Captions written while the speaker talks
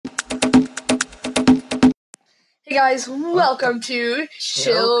Hey guys, welcome to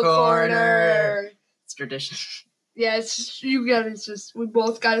Chill Corner. It's tradition. Yeah, we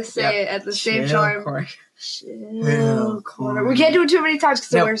both gotta say it at the same time. Chill Corner. We can't do it too many times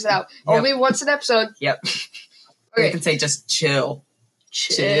because it wears it out. Only once an episode. Yep. Okay. We can say just chill.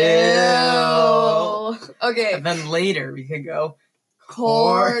 Chill. Okay. And then later we could go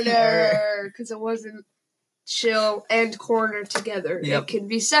corner. Because it wasn't chill and corner together. Yep. It can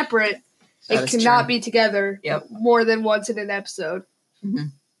be separate. That it cannot be together more than once in an episode.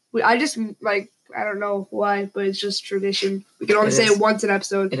 Mm-hmm. I just, I don't know why, but it's just tradition. We can only say it once an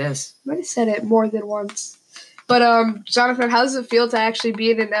episode. It is. I might have said it more than once. But, Jonathan, how does it feel to actually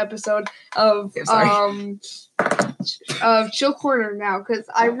be in an episode of Chill Corner now? Because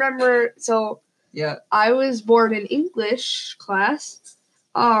I remember, I was born in English class.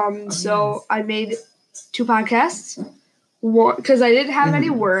 I made 2 podcasts. Because I didn't have any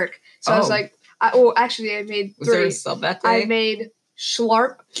work. So I was like, I made 3. Was there a sub that day? I made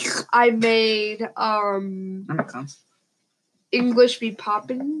Schlarp. I made English Be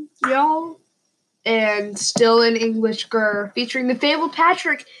Poppin', y'all. And Still in English Grr, featuring the fabled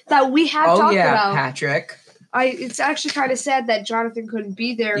Patrick that we have talked about. Patrick. It's actually kind of sad that Jonathan couldn't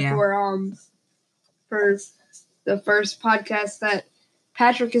be there for the first podcast that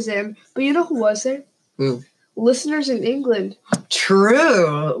Patrick is in. But you know who was there? Who? Listeners in England.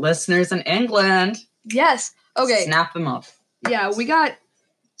 True. Listeners in England. Yes. Okay. Snap them up. Yeah, we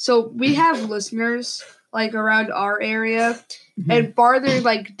have listeners around our area and farther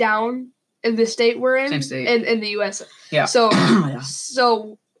down in the state we're in. Same state. In the US. Yeah.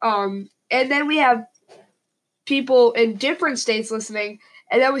 And then we have people in different states listening,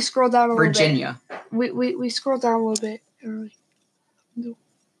 and then we scroll down a little bit. Virginia. We scroll down a little bit.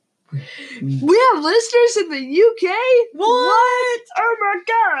 We have listeners in the UK. What? Oh my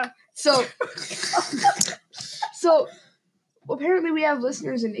god! So apparently we have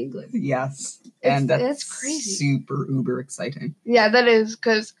listeners in England. Yes, that's crazy. Super uber exciting. Yeah, that is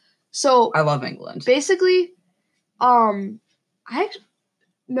because I love England. Basically, I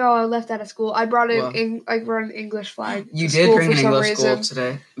left out of school. I brought an English flag. You did bring an English school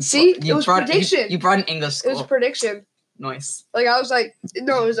today. See, it was prediction. You brought an English school. It was prediction. Nice. I was like,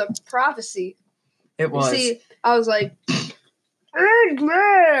 no, it was a prophecy. It was. See, I was like,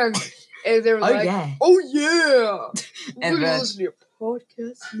 England! And they were oh yeah! And we're going to listen to your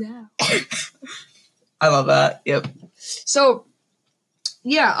podcast now. I love that. Yep. So,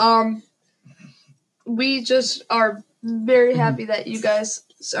 we just are very happy that you guys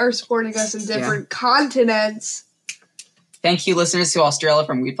are supporting us in different continents. Thank you, listeners to Australia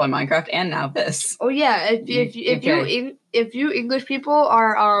from We Play Minecraft and now this. Oh yeah, if you English people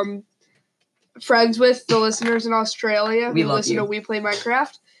are friends with the listeners in Australia who listen to We Play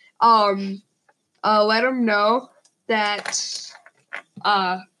Minecraft, let them know that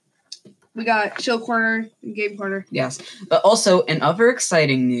we got Chill Corner and Game Corner. Yes, but also in other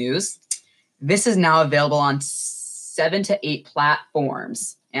exciting news, this is now available on 7 to 8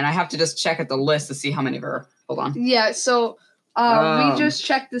 platforms, and I have to just check at the list to see how many are. Hold on. Yeah, so we just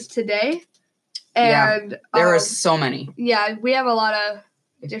checked this today, and there are so many. Yeah, we have a lot of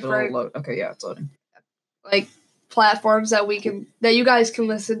different. Okay, yeah, it's loading. Platforms that you guys can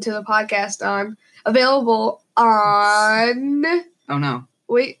listen to the podcast on. Available on. Oh no!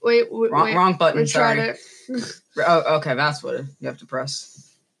 Wait! Wrong button. Sorry. Okay, that's what you have to press.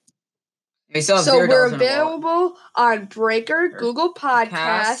 We're available on Breaker, Google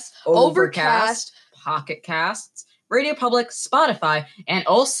Podcasts, Overcast, Pocket Casts, Radio Public, Spotify, and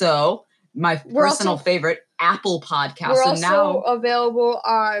also my personal favorite, Apple Podcasts. We're also available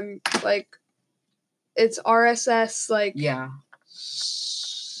on it's RSS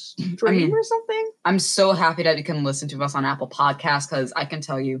stream or something. I'm so happy that you can listen to us on Apple Podcasts because I can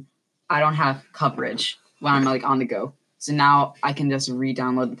tell you, I don't have coverage when I'm on the go. So now I can just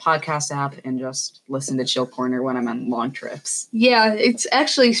re-download the podcast app and just listen to Chill Corner when I'm on long trips. Yeah, it's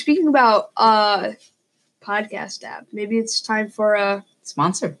actually, speaking about podcast app, maybe it's time for a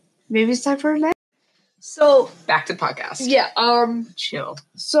sponsor. Maybe it's time for a next. So back to podcast. Yeah. Chill.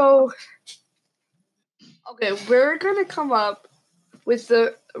 So okay, we're gonna come up with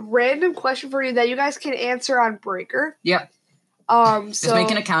a random question for you that you guys can answer on Breaker. Yep. Just make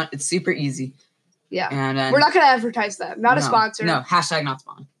an account. It's super easy. Yeah, and we're not going to advertise that. Not a sponsor. No, # not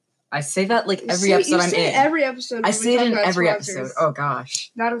spawn. I say that every episode I'm in. Every episode. I say it in every episode. Oh gosh.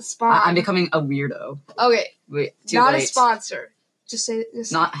 Not a sponsor. I'm becoming a weirdo. Okay. Wait, not a sponsor. Just say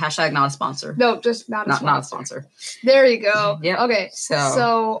not # not a sponsor. No, just not a sponsor. Not a sponsor. There you go. Yeah. Okay.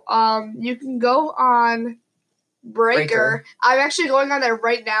 So you can go on Breaker. I'm actually going on there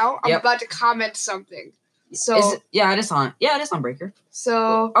right now. I'm about to comment something. So it is on. Yeah, it is on Breaker.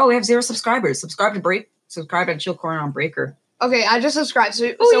 So we have 0 subscribers. Subscribe to Chill Corner on Breaker. Okay, I just subscribed.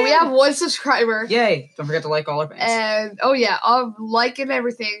 So we have 1 subscriber. Yay! Don't forget to like all our fans. And I'll like and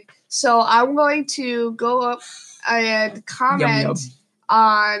everything. So I'm going to go up and comment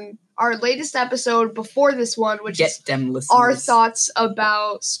on our latest episode before this one, which is our thoughts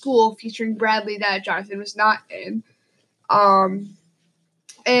about school featuring Bradley that Jonathan was not in. And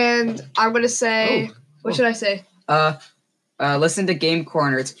I'm gonna say, what should I say? Listen to Game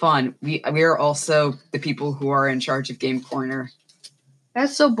Corner. It's fun. We are also the people who are in charge of Game Corner.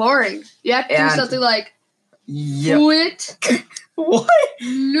 That's so boring. You have to do something like quit. What?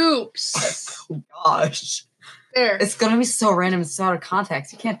 Noops. Oh gosh. There. It's gonna be so random and so out of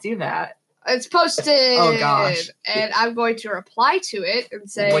context. You can't do that. It's posted. Oh gosh. And I'm going to reply to it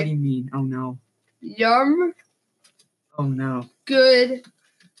and say, what do you mean? Oh no. Yum. Oh no. Good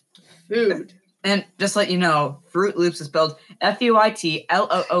food. And just let you know, Fruit Loops is spelled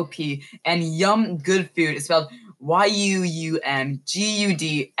FUITLOOP, and Yum Good Food is spelled YUMGUDFUOD.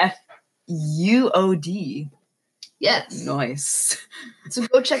 Yes. Nice. So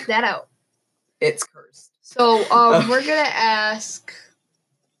go check that out. It's cursed. So we're gonna ask.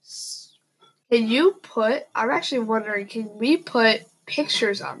 Can you put? I'm actually wondering. Can we put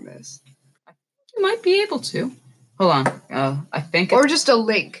pictures on this? I think you might be able to. Hold on. I think. Or just a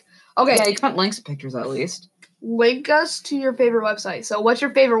link. Okay. Yeah, you can put links to pictures at least. Link us to your favorite website. So what's your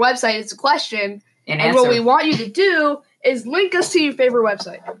favorite website? It's a question. And what we want you to do is link us to your favorite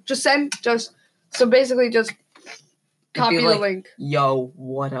website. So basically just copy the link. Yo,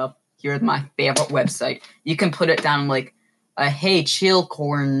 what up? Here's my favorite website. You can put it down like, hey, Chill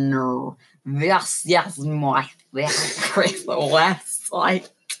Corner. This is my favorite website.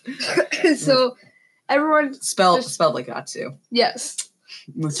 So everyone spelled like that too. Yes.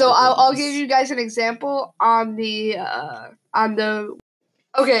 So I'll give you guys an example on the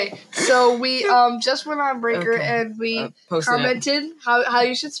Okay, so we just went on Breaker and we commented how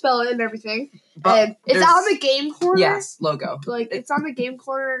you should spell it and everything. And it's on the Game Corner. Yes, logo. It's on the Game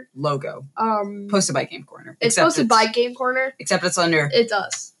Corner logo. Posted by Game Corner. It's posted by Game Corner. Except it's under. It's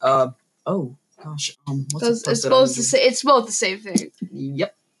us. Oh gosh. What's it's supposed to say? It's both the same thing.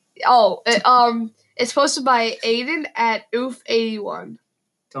 Yep. Oh, it's posted by Aiden at oof81.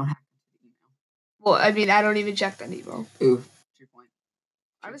 Don't have to email. Well, I mean, I don't even check that email. Oof.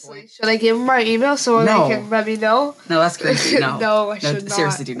 Honestly, should I give him my email so they can let me know? No, that's crazy. No, no, I should not.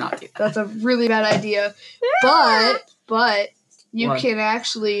 Seriously, do not do that. That's a really bad idea. But you can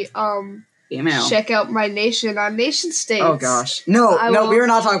actually email. Check out my nation on Nation States. Oh gosh, no, we were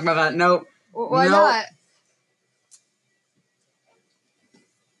not talking about that. No, why not?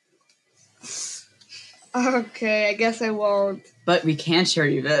 Okay, I guess I won't. But we can share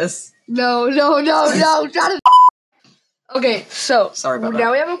you this. No, Jonathan. Okay, so sorry about that.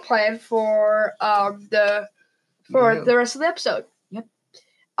 Now we have a plan for the rest of the episode. Yep.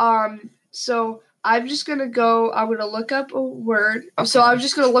 So I'm gonna look up a word. Okay. So I'm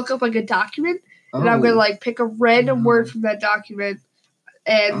just gonna look up like a document, and I'm gonna like pick a random word from that document,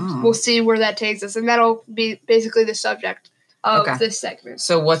 and we'll see where that takes us, and that'll be basically the subject of this segment.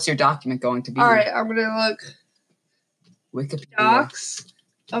 So what's your document going to be? All right, I'm gonna look. Wikipedia. Docs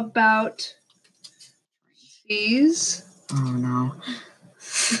about cheese. Oh no.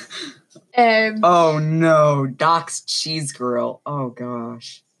 And oh no, Doc's Cheese Girl. Oh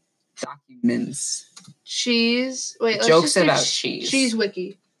gosh. Documents. Cheese. Wait, let's jokes just say about cheese. Cheese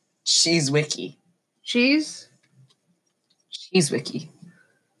Wiki. Cheese Wiki. Cheese? Cheese Wiki.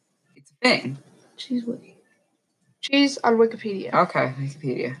 It's a thing. Cheese Wiki. Cheese on Wikipedia. Okay,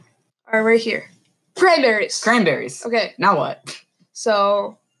 Wikipedia. Alright, right here. Cranberries. Cranberries. Okay. Now what?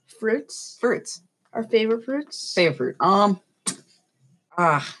 So, fruits. Fruits. Our favorite fruits? Favorite fruit.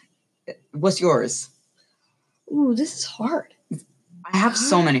 What's yours? Ooh, this is hard. I have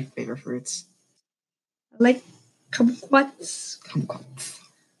so many favorite fruits. I like kumquats.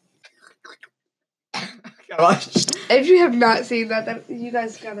 Gosh. If you have not seen that, you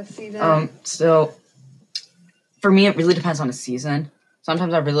guys gotta see that. So, for me, it really depends on the season.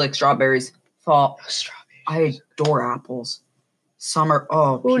 Sometimes I really like strawberries. Fall. Strawberries. I adore apples. Summer.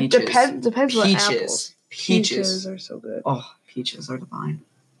 Peaches. Depends what apples. Peaches are so good. Oh, peaches are divine.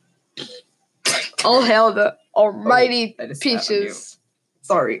 All hail the almighty peaches.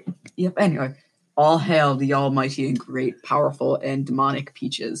 Sorry. Yep. Anyway, all hail the almighty and great, powerful, and demonic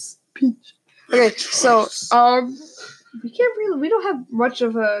peaches. Peach. Okay, so we don't have much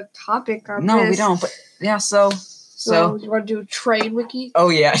of a topic on this. No, we don't. But yeah, so you want to do train wiki? Oh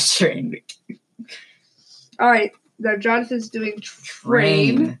yeah, train wiki. All right. Now Jonathan's doing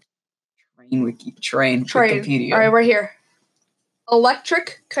train. Train wiki. Train. Train. Wikipedia. All right, right here.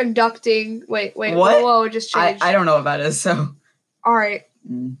 Electric conducting. Wait. What? Whoa, it just changed. I don't know what that is. So. All right.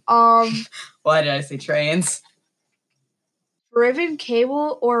 Why did I say trains? Driven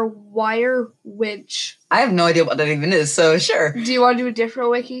cable or wire winch? I have no idea what that even is, so sure. Do you want to do a different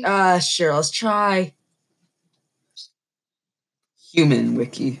wiki? Sure. Let's try human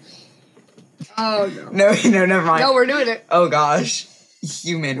wiki. Oh, no. No, never mind. No, we're doing it. Oh, gosh.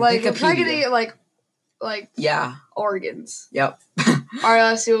 Human like, Wikipedia. I'm trying to get, like yeah. organs. Yep. All right,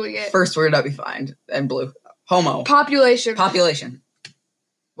 let's see what we get. First word that we find. And blue. Homo. Population. Population.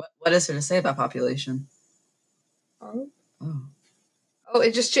 What is there to say about population? Oh,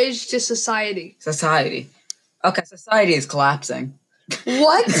 it just changed to society. Society. Okay, society is collapsing.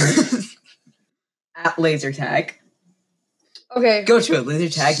 What? At laser tag. Okay. Go to a laser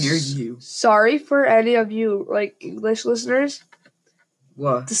tag near you. Sorry for any of you, like, English listeners.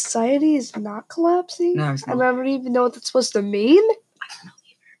 What? Society is not collapsing? No, it's not. And I don't even know what that's supposed to mean. I don't know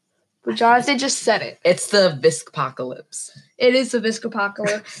either. But Jonathan just said it. It's the Viscopocalypse. It is the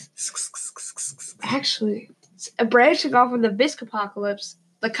Viscopocalypse. Actually, branching off of the Viscopocalypse,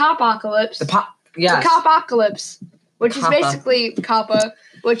 the COPPApocalypse. Yes. The COPPApocalypse, which COPPA. is basically COPPA,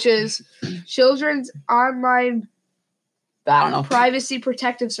 which is Children's Online I don't know. Privacy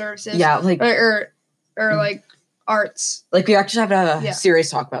Protective Services. Yeah, like or like arts. Like we actually have to have a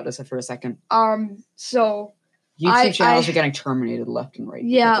serious talk about this for a second. So YouTube channels are getting terminated left and right.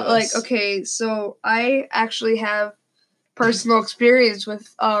 Yeah, like okay, so I actually have personal experience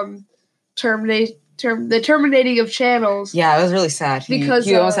with the terminating of channels. Yeah, it was really sad. Because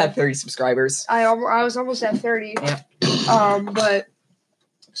he almost had 30 subscribers. I was almost at 30. Yeah. But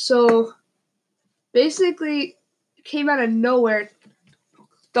so basically it came out of nowhere.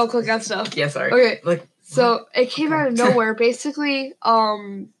 Don't click on stuff. Yeah, sorry. Okay. Like so it came out of nowhere. Basically,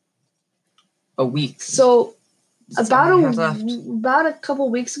 a week. So about a couple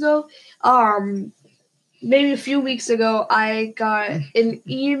weeks ago, maybe a few weeks ago, I got an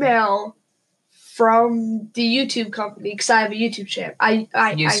email from the YouTube company because I have a YouTube channel. I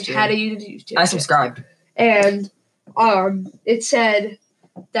had a YouTube channel. I subscribed. And it said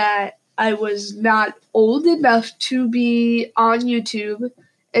that I was not old enough to be on YouTube,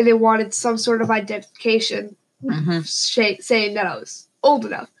 and they wanted some sort of identification saying that I was old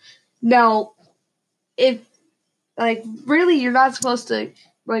enough. Now, if really, you're not supposed to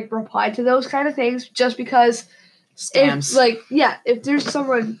reply to those kind of things just because scams. If there's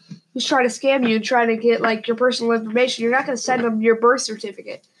someone who's trying to scam you and trying to get your personal information, you're not going to send them your birth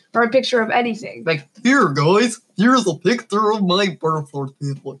certificate or a picture of anything. Like, here, guys, here's a picture of my birth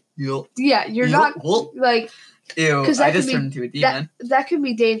certificate. Yeah, you're not Ew, I just turned into a demon. That could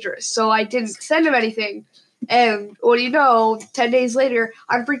be dangerous. So I didn't send him anything. And what do you know? 10 days later,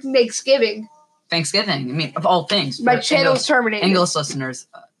 on freaking Thanksgiving. Thanksgiving. I mean, of all things. My channel's terminated. English listeners.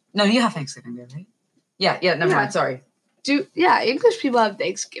 No, you have Thanksgiving there, right? Yeah, never mind. Sorry. English people have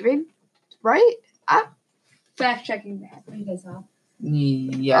Thanksgiving, right? I'm fact checking that.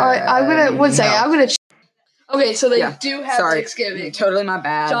 Yeah. I'm gonna one second. I'm gonna. Okay, so they do have Thanksgiving. Totally my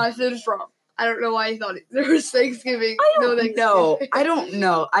bad. Jonathan is wrong. I don't know why he thought there was Thanksgiving. I don't know. I don't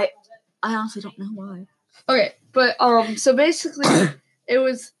know. I honestly don't know why. Okay, but so basically, it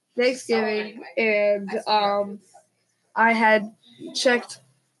was Thanksgiving, and I had checked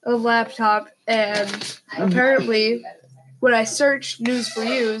a laptop, and apparently, when I searched News for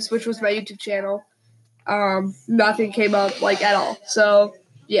Use, which was my YouTube channel, nothing came up at all. So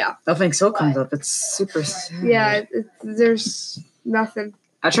yeah, nothing still comes up. It's super sad. Yeah, there's nothing.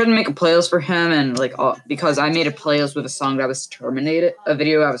 I tried to make a playlist for him, and because I made a playlist with a song that was terminated, a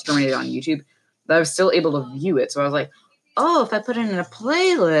video I was terminated on YouTube, but I was still able to view it. So I was like, oh, if I put it in a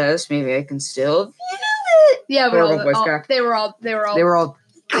playlist, maybe I can still view it. Yeah, but they were all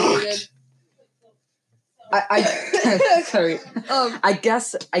deleted. I sorry. I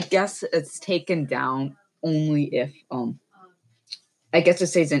guess it's taken down only if I guess it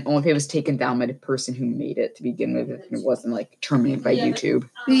says only if it was taken down by the person who made it to begin with, and it wasn't terminated by YouTube.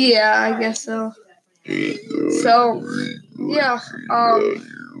 Yeah, I guess so. So yeah,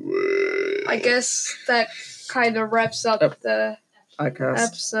 I guess that kind of wraps up the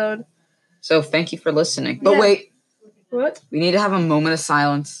episode. So thank you for listening. But wait, what? We need to have a moment of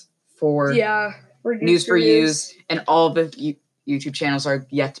silence for News for Use, and all the YouTube channels are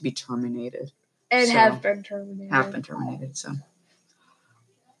yet to be terminated. And have been terminated. So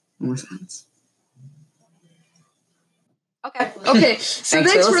more silence. Okay. So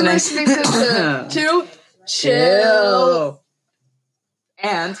thanks for listening to Chill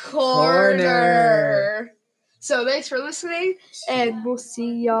and Corner. So thanks for listening, and we'll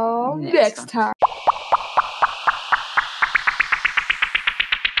see y'all next time.